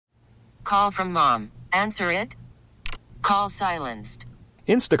call from mom. Answer it. Call silenced.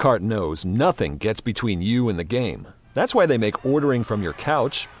 Instacart knows nothing gets between you and the game. That's why they make ordering from your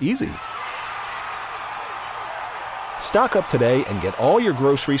couch easy. Stock up today and get all your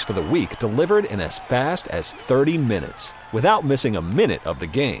groceries for the week delivered in as fast as 30 minutes without missing a minute of the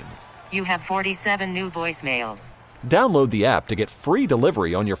game. You have 47 new voicemails. Download the app to get free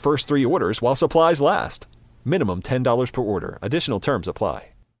delivery on your first 3 orders while supplies last. Minimum $10 per order. Additional terms apply.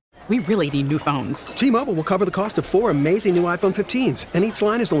 We really need new phones. T-Mobile will cover the cost of 4 amazing new iPhone 15s, and each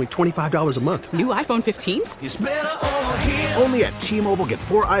line is only $25 a month. New iPhone 15s? It's better over here. Only at T-Mobile, get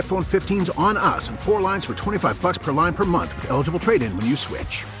 4 iPhone 15s on us and 4 lines for $25 per line per month with eligible trade-in when you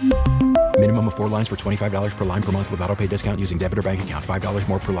switch. Minimum of 4 lines for $25 per line per month with autopay discount using debit or bank account. $5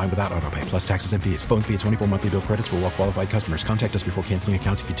 more per line without autopay, plus taxes and fees. Phone fee at 24 monthly bill credits for well-qualified customers. Contact us before canceling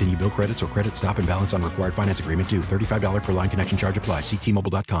account to continue bill credits or credit stop and balance on required finance agreement due. $35 per line connection charge applies. See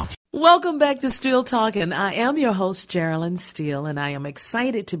T-Mobile.com. Welcome back to Steele Talking. I am your host, Geraldine Steele, and I am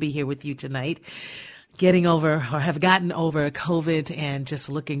excited to be here with you tonight. Getting over or have gotten over COVID and just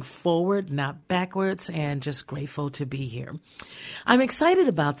looking forward, not backwards, and just grateful to be here. I'm excited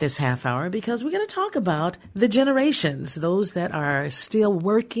about this half hour because we're going to talk about the generations, those that are still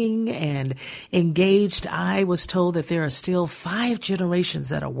working and engaged. I was told that there are still 5 generations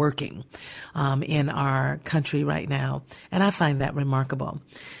that are working in our country right now, and I find that remarkable.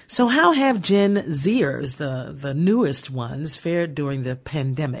 So how have Gen Zers, the newest ones, fared during the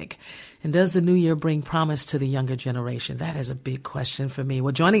pandemic? And does the new year bring promise to the younger generation? That is a big question for me.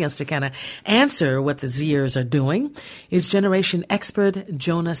 Well, joining us to kind of answer what the Zers are doing is generation expert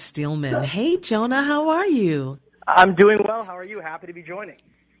Jonah Steelman. Hey, Jonah, how are you? I'm doing well. How are you? Happy to be joining.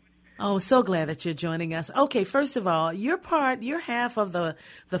 Oh, so glad that you're joining us. Okay, first of all, you're half of the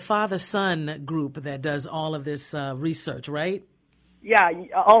father-son group that does all of this research, right? Yeah,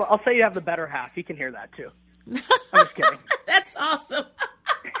 I'll say you have the better half. He can hear that too. I'm just kidding. That's awesome.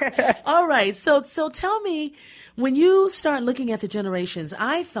 All right. So tell me, when you start looking at the generations,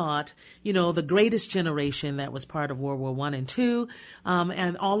 I thought, the greatest generation that was part of World War I and II,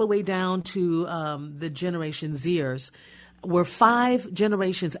 and all the way down to the Generation Zers, were 5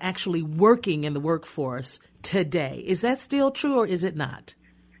 generations actually working in the workforce today. Is that still true or is it not?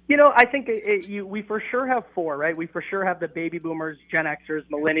 I think we for sure have 4, right? We for sure have the baby boomers, Gen Xers,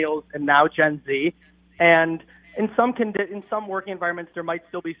 millennials, and now Gen Z. And in some working environments, there might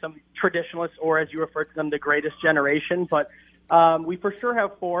still be some traditionalists, or as you refer to them, the greatest generation. But we for sure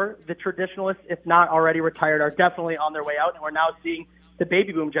have 4. The traditionalists, if not already retired, are definitely on their way out. And we're now seeing the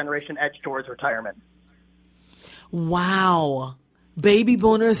baby boom generation edge towards retirement. Wow. Baby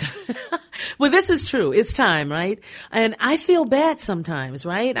boomers. Well, this is true. It's time, right? And I feel bad sometimes,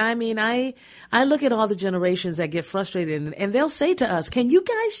 right? I mean, I look at all the generations that get frustrated and they'll say to us, can you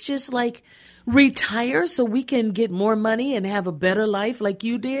guys just retire so we can get more money and have a better life like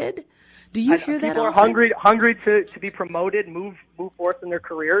you did? Do you hear that often? People are hungry to be promoted, move forth in their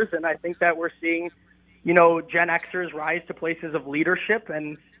careers, and I think that we're seeing, Gen Xers rise to places of leadership,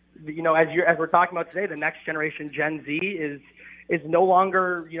 and as we're talking about today, the next generation, Gen Z, is no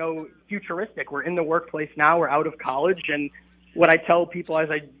longer futuristic. We're in the workplace now. We're out of college, and what I tell people as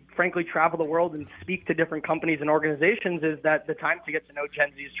I frankly travel the world and speak to different companies and organizations is that the time to get to know Gen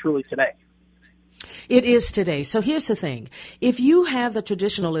Z is truly today. It is today. So here's the thing. If you have the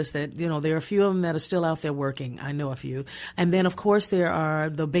traditionalists that, there are a few of them that are still out there working. I know a few. And then, of course, there are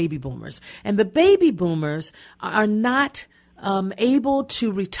the baby boomers. And the baby boomers are not able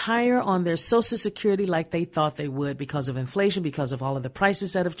to retire on their Social Security like they thought they would because of inflation, because of all of the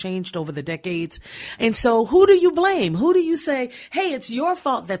prices that have changed over the decades. And so who do you blame? Who do you say, hey, it's your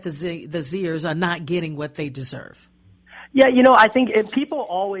fault that the Zers are not getting what they deserve? Yeah, I think people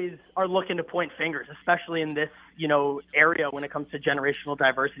always are looking to point fingers, especially in this, area when it comes to generational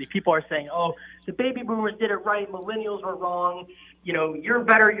diversity. People are saying, oh, the baby boomers did it right, millennials were wrong, you're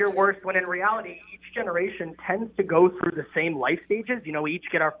better, you're worse, when in reality, each generation tends to go through the same life stages. We each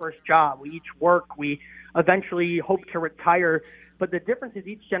get our first job, we each work, we eventually hope to retire. But the difference is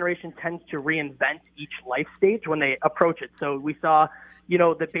each generation tends to reinvent each life stage when they approach it. So we saw,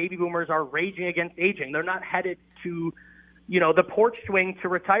 the baby boomers are raging against aging. They're not headed to the porch swing to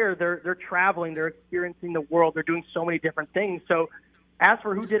retire. They're traveling, they're experiencing the world, they're doing so many different things. So as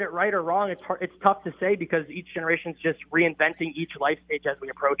for who did it right or wrong, it's tough to say because each generation's just reinventing each life stage as we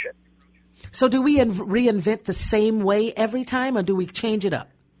approach it. So do we reinvent the same way every time, or do we change it up?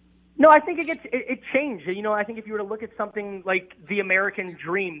 No, I think it changed. I think if you were to look at something like the American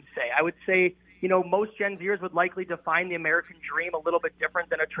dream, I would say, most Gen Zers would likely define the American dream a little bit different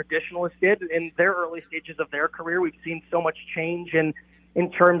than a traditionalist did. In their early stages of their career, we've seen so much change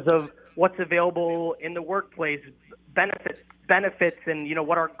in terms of what's available in the workplace, benefits, and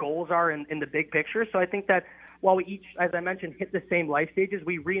what our goals are in the big picture. So I think that while we each, as I mentioned, hit the same life stages,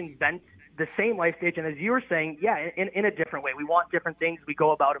 we reinvent the same life stage. And as you were saying, in a different way. We want different things. We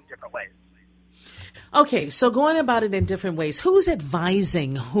go about them different ways. Okay, so going about it in different ways, who's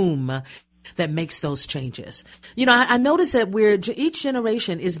advising whom that makes those changes? I notice that each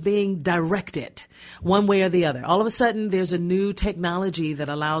generation is being directed one way or the other. All of a sudden, there's a new technology that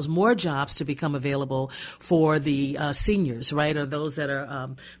allows more jobs to become available for the seniors, right, or those that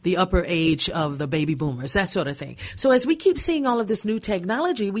are the upper age of the baby boomers, that sort of thing. So as we keep seeing all of this new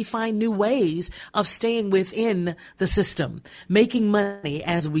technology, we find new ways of staying within the system, making money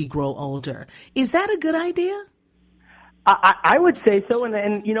as we grow older. Is that a good idea? I would say so,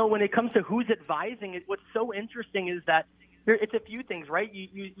 and when it comes to who's advising, what's so interesting is that it's a few things, right?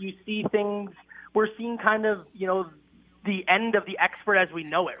 You see things. We're seeing kind of the end of the expert as we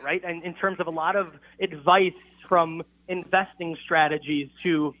know it, right? And in terms of a lot of advice from investing strategies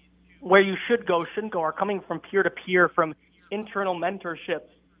to where you should go, shouldn't go, are coming from peer to peer, from internal mentorships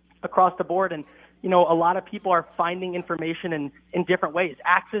across the board, and a lot of people are finding information in different ways.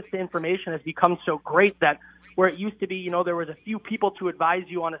 Access to information has become so great that where it used to be, there was a few people to advise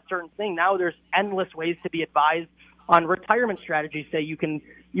you on a certain thing. Now there's endless ways to be advised on retirement strategies. Say you can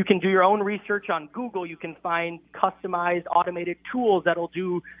do your own research on Google. You can find customized automated tools that'll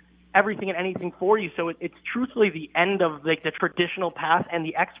do everything and anything for you. So it's truthfully the end of the traditional path and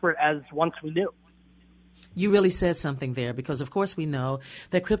the expert as once we knew. You really said something there, because, of course, we know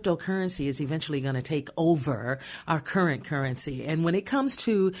that cryptocurrency is eventually going to take over our current currency. And when it comes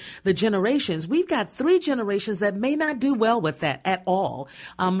to the generations, we've got 3 generations that may not do well with that at all.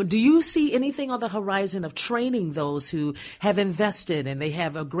 Do you see anything on the horizon of training those who have invested and they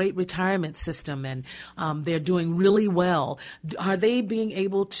have a great retirement system and they're doing really well? Are they being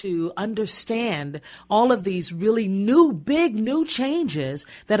able to understand all of these really big new changes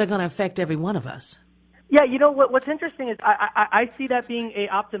that are going to affect every one of us? Yeah, what's interesting is I see that being a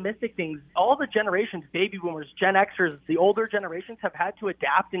optimistic thing. All the generations, baby boomers, Gen Xers, the older generations have had to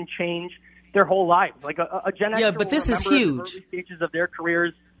adapt and change their whole lives. Like a Gen Xer, yeah, but this is huge. The early stages of their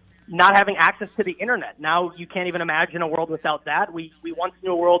careers, not having access to the internet. Now you can't even imagine a world without that. We once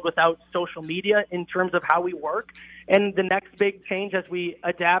knew a world without social media in terms of how we work. And the next big change as we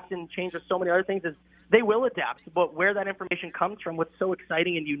adapt and change with so many other things is they will adapt. But where that information comes from, what's so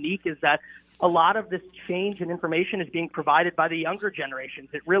exciting and unique is that a lot of this change and information is being provided by the younger generations.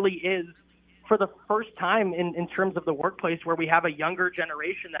 It really is, for the first time in terms of the workplace, where we have a younger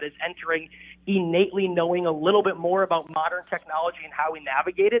generation that is entering innately knowing a little bit more about modern technology and how we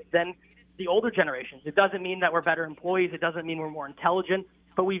navigate it than the older generations. It doesn't mean that we're better employees. It doesn't mean we're more intelligent,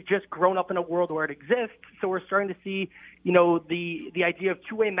 but we've just grown up in a world where it exists. So we're starting to see, the idea of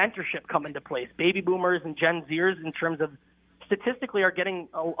two-way mentorship come into place. Baby boomers and Gen Zers, in terms of statistically, are getting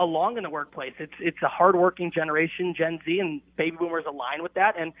along in the workplace. It's a hardworking generation, Gen Z, and baby boomers align with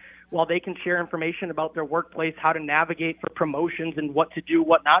that. And while they can share information about their workplace, how to navigate for promotions and what to do,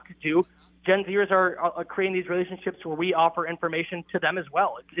 what not to do, Gen Zers are creating these relationships where we offer information to them as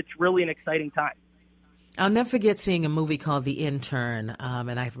well. It's really an exciting time. I'll never forget seeing a movie called The Intern,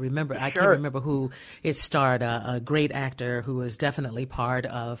 and I can't remember who it starred, a great actor who was definitely part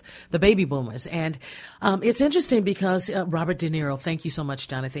of the baby boomers. And it's interesting because Robert De Niro, thank you so much,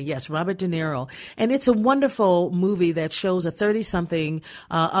 Jonathan. Yes, Robert De Niro. And it's a wonderful movie that shows a 30-something,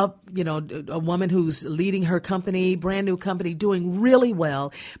 a woman who's leading her company, brand new company, doing really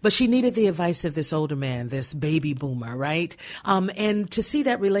well, but she needed the advice of this older man, this baby boomer, right? And to see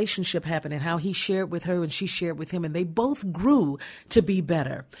that relationship happen and how he shared with her and she shared with him, and they both grew to be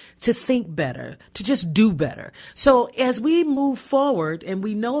better, to think better, to just do better. So as we move forward, and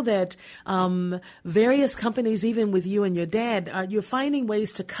we know that various companies, even with you and your dad, you're finding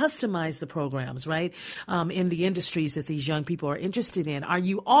ways to customize the programs, right, in the industries that these young people are interested in. Are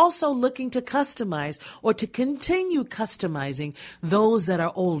you also looking to customize or to continue customizing those that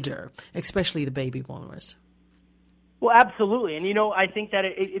are older, especially the baby boomers? Well, absolutely. And, I think that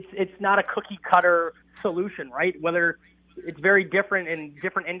it's not a cookie cutter solution, right? Whether it's very different in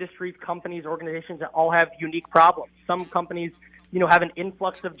different industries, companies, organizations that all have unique problems. Some companies, have an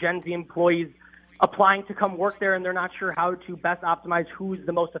influx of Gen Z employees applying to come work there, and they're not sure how to best optimize who's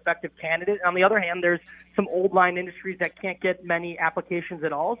the most effective candidate. On the other hand, there's some old line industries that can't get many applications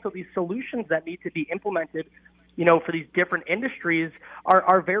at all. So these solutions that need to be implemented, for these different industries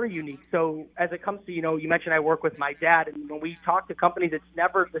are very unique. So as it comes to, you mentioned I work with my dad, and when we talk to companies, it's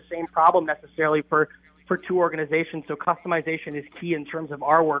never the same problem necessarily for two organizations. So customization is key in terms of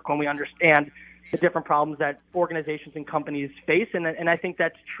our work when we understand the different problems that organizations and companies face. And I think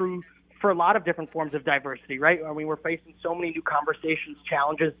that's true for a lot of different forms of diversity, right? I mean, we're facing so many new conversations,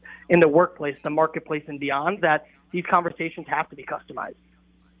 challenges in the workplace, the marketplace, and beyond that these conversations have to be customized.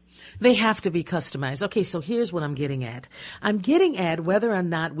 They have to be customized. Okay, so here's what I'm getting at. I'm getting at whether or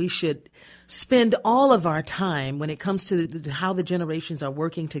not we should spend all of our time when it comes to how the generations are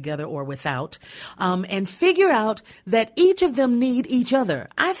working together or without, and figure out that each of them need each other.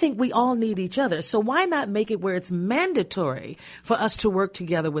 I think we all need each other. So why not make it where it's mandatory for us to work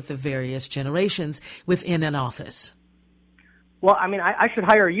together with the various generations within an office? Well, I mean, I should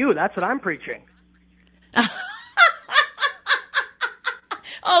hire you. That's what I'm preaching.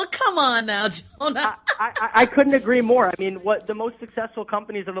 Oh, come on now, Jonah. I couldn't agree more. I mean, what the most successful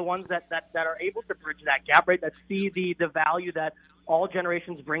companies are the ones that are able to bridge that gap, right? That see the value that all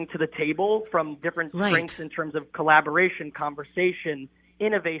generations bring to the table from different strengths in terms of collaboration, conversation,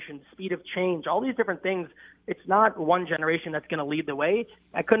 innovation, speed of change, all these different things. It's not one generation that's going to lead the way.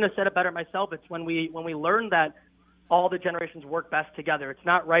 I couldn't have said it better myself. It's when we learn that all the generations work best together. It's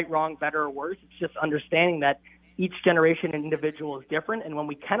not right, wrong, better, or worse. It's just understanding that each generation and individual is different, and when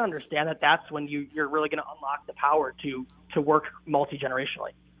we can understand that, that's when you're really going to unlock the power to work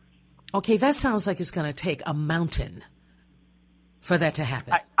multi-generationally. Okay, that sounds like it's going to take a mountain for that to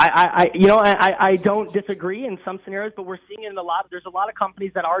happen. I don't disagree in some scenarios, but we're seeing it in there's a lot of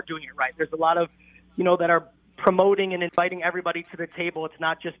companies that are doing it right. There's a lot of, that are promoting and inviting everybody to the table. It's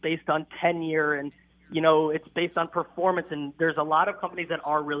not just based on tenure and, it's based on performance, and there's a lot of companies that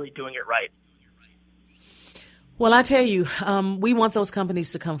are really doing it right. Well, I tell you, we want those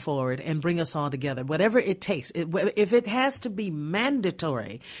companies to come forward and bring us all together, whatever it takes. If it has to be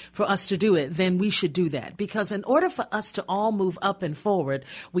mandatory for us to do it, then we should do that. Because in order for us to all move up and forward,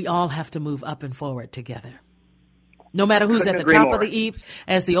 we all have to move up and forward together. No matter who's at the top of the heap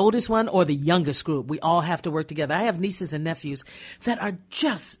as the oldest one or the youngest group, we all have to work together. I have nieces and nephews that are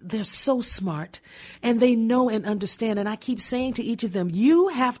they're so smart and they know and understand. And I keep saying to each of them, you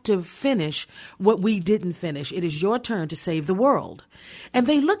have to finish what we didn't finish. It is your turn to save the world. And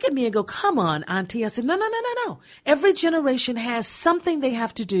they look at me and go, come on, Auntie. I said, no. Every generation has something they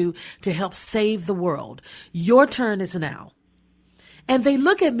have to do to help save the world. Your turn is now. And they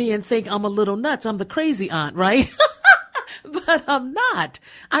look at me and think I'm a little nuts. I'm the crazy aunt, right? But I'm not.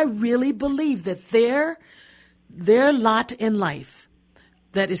 I really believe that their lot in life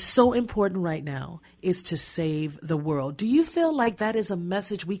that is so important right now is to save the world. Do you feel like that is a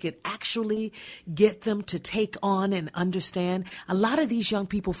message we could actually get them to take on and understand? A lot of these young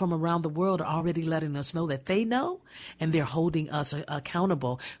people from around the world are already letting us know that they know, and they're holding us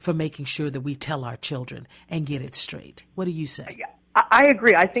accountable for making sure that we tell our children and get it straight. What do you say? Yeah. I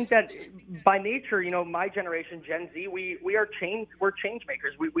agree. I think that by nature, my generation, Gen Z, we're change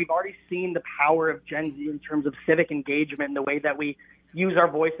makers. We've already seen the power of Gen Z in terms of civic engagement and the way that we use our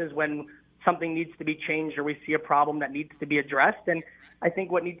voices when something needs to be changed or we see a problem that needs to be addressed. And I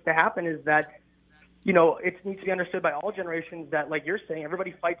think what needs to happen is that, it needs to be understood by all generations that, like you're saying,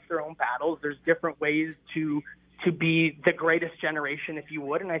 everybody fights their own battles. There's different ways to be the greatest generation, if you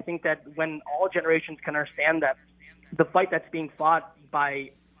would. And I think that when all generations can understand that the fight that's being fought by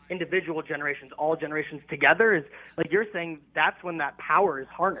individual generations, all generations together, is, like you're saying, that's when that power is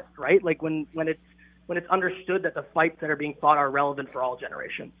harnessed, right? Like when it's understood that the fights that are being fought are relevant for all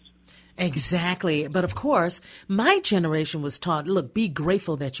generations. Exactly. But of course, my generation was taught, look, be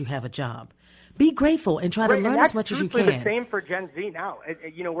grateful that you have a job. Be grateful and try to learn as much as you can. It's the same for Gen Z now.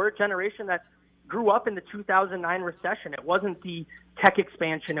 We're a generation that grew up in the 2009 recession. It wasn't the tech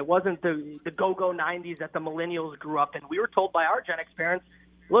expansion. It wasn't the go-go 90s that the millennials grew up in. We were told by our Gen X parents,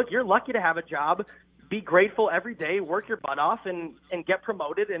 look, you're lucky to have a job. Be grateful every day, work your butt off, and get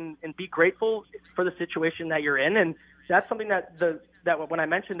promoted, and be grateful for the situation that you're in. And that's something that when I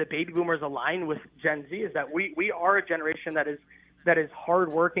mentioned the baby boomers align with Gen Z, is that we are a generation that is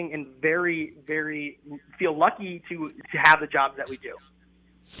hardworking and very, very feel lucky to have the jobs that we do.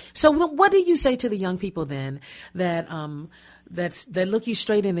 So what do you say to the young people then that look you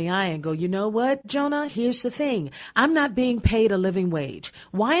straight in the eye and go, you know what, Jonah, here's the thing. I'm not being paid a living wage.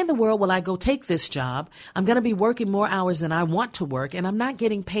 Why in the world will I go take this job? I'm going to be working more hours than I want to work, and I'm not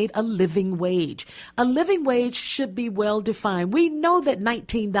getting paid a living wage. A living wage should be well defined. We know that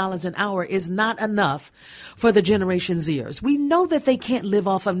 $19 an hour is not enough for the Generation Zers. We know that they can't live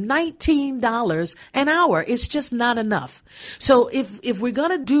off of $19 an hour. It's just not enough. So if we're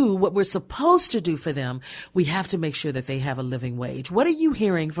going to do what we're supposed to do for them, we have to make sure that they have a living wage. What are you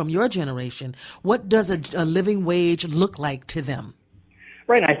hearing from your generation? What does a living wage look like to them?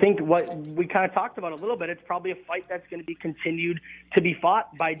 Right. I think what we kind of talked about a little bit, it's probably a fight that's going to be continued to be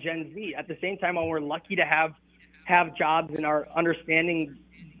fought by Gen Z. At the same time, when we're lucky to have jobs and our understanding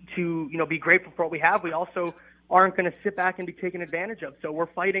to, be grateful for what we have. We also aren't going to sit back and be taken advantage of. So we're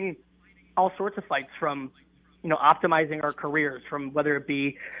fighting all sorts of fights, from, optimizing our careers, from whether it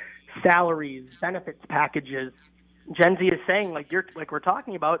be salaries, benefits packages. Gen Z is saying, like we're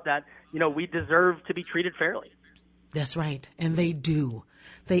talking about, that, we deserve to be treated fairly. That's right. And they do.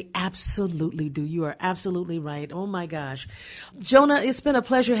 They absolutely do. You are absolutely right. Oh, my gosh. Jonah, it's been a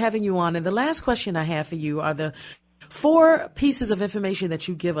pleasure having you on. And the last question I have for you are the 4 pieces of information that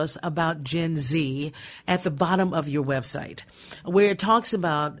you give us about Gen Z at the bottom of your website, where it talks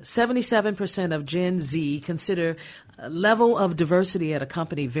about 77% of Gen Z consider level of diversity at a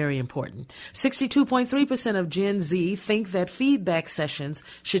company very important. 62.3% of Gen Z think that feedback sessions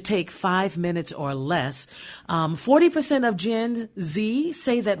should take 5 minutes or less. 40% of Gen Z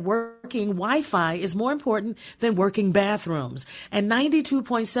say that working Wi-Fi is more important than working bathrooms. And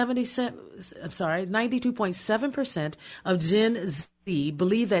 92.7% of Gen Z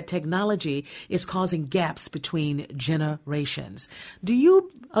believe that technology is causing gaps between generations. Do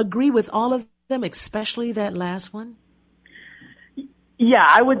you agree with all of them, especially that last one? Yeah,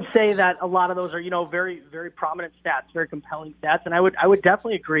 I would say that a lot of those are, very, very prominent stats, very compelling stats. And I would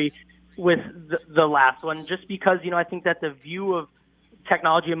definitely agree with the last one, just because, I think that the view of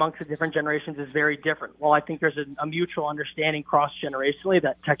technology amongst the different generations is very different. Well, I think there's a mutual understanding cross-generationally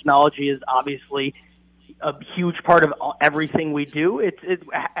that technology is obviously a huge part of everything we do. It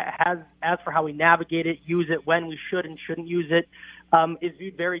has, as for how we navigate it, use it, when we should and shouldn't use it, is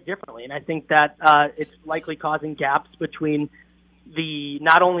viewed very differently. And I think that it's likely causing gaps between the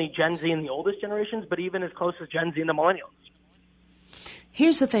not only Gen Z and the oldest generations, but even as close as Gen Z and the millennials.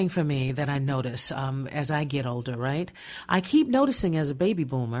 Here's the thing for me that I notice as I get older, right? I keep noticing as a baby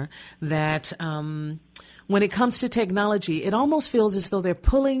boomer that when it comes to technology, it almost feels as though they're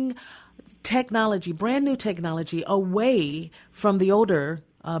pulling technology, brand new technology, away from the older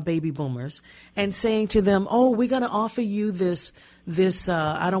baby boomers and saying to them, oh, we're going to offer you this,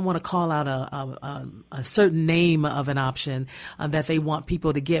 I don't want to call out a certain name of an option that they want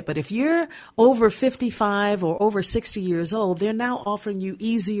people to get. But if you're over 55 or over 60 years old, they're now offering you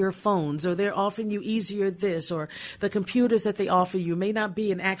easier phones, or they're offering you easier this, or the computers that they offer you may not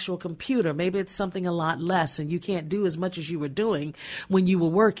be an actual computer. Maybe it's something a lot less and you can't do as much as you were doing when you were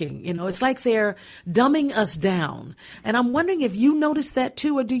working. It's like they're dumbing us down. And I'm wondering if you notice that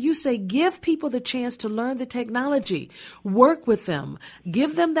too, or do you say give people the chance to learn the technology, work with them,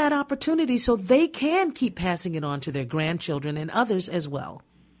 give them that opportunity so they can keep passing it on to their grandchildren and others as well?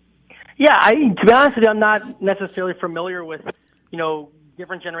 Yeah, to be honest with you, I'm not necessarily familiar with,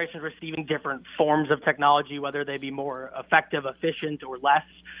 different generations receiving different forms of technology, whether they be more effective, efficient, or less.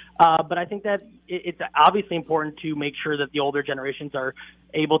 But I think that it's obviously important to make sure that the older generations are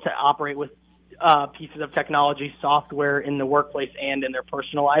able to operate with pieces of technology, software in the workplace and in their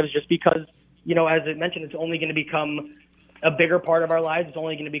personal lives, just because, as I mentioned, it's only going to become a bigger part of our lives. It's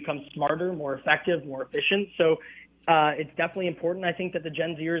only going to become smarter, more effective, more efficient. So it's definitely important. I think that the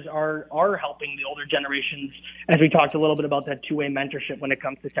Gen Zers are helping the older generations, as we talked a little bit about that two-way mentorship when it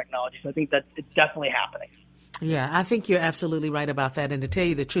comes to technology. So I think that it's definitely happening. Yeah, I think you're absolutely right about that. And to tell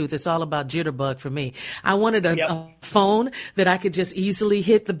you the truth, it's all about jitterbug for me. I wanted a phone that I could just easily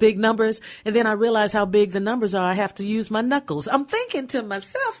hit the big numbers. And then I realized how big the numbers are. I have to use my knuckles. I'm thinking to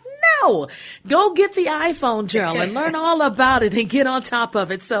myself, no, go get the iPhone, Gerald, and learn all about it and get on top of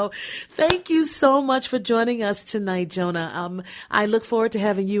it. So thank you so much for joining us tonight, Jonah. I look forward to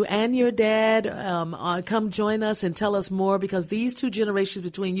having you and your dad come join us and tell us more, because these two generations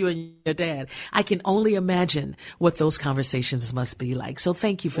between you and your dad, I can only imagine what those conversations must be like. So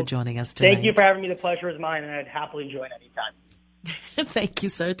thank you for joining us tonight. Thank you for having me. The pleasure is mine, and I'd happily join anytime. Thank you,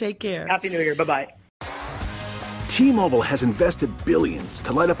 sir. Take care. Happy New Year. Bye-bye. T-Mobile has invested billions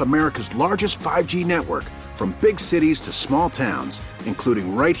to light up America's largest 5G network, from big cities to small towns,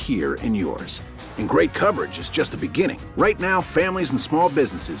 including right here in yours. And great coverage is just the beginning. Right now, families and small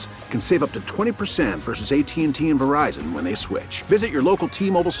businesses can save up to 20% versus AT&T and Verizon when they switch. Visit your local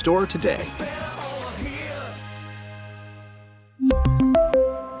T-Mobile store today.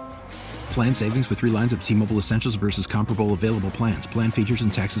 Plan savings with 3 lines of T-Mobile Essentials versus comparable available plans. Plan features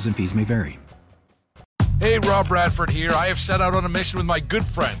and taxes and fees may vary. Hey, Rob Bradford here. I have set out on a mission with my good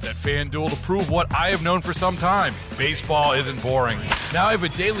friends at FanDuel to prove what I have known for some time. Baseball isn't boring. Now I have a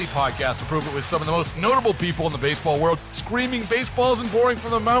daily podcast to prove it with some of the most notable people in the baseball world, screaming baseball isn't boring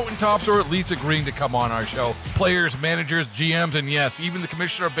from the mountaintops, or at least agreeing to come on our show. Players, managers, GMs, and yes, even the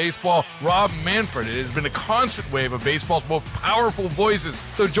commissioner of baseball, Rob Manfred. It has been a constant wave of baseball's most powerful voices.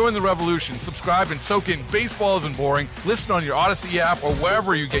 So join the revolution. Subscribe and soak in Baseball Isn't Boring. Listen on your Odyssey app or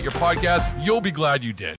wherever you get your podcasts. You'll be glad you did.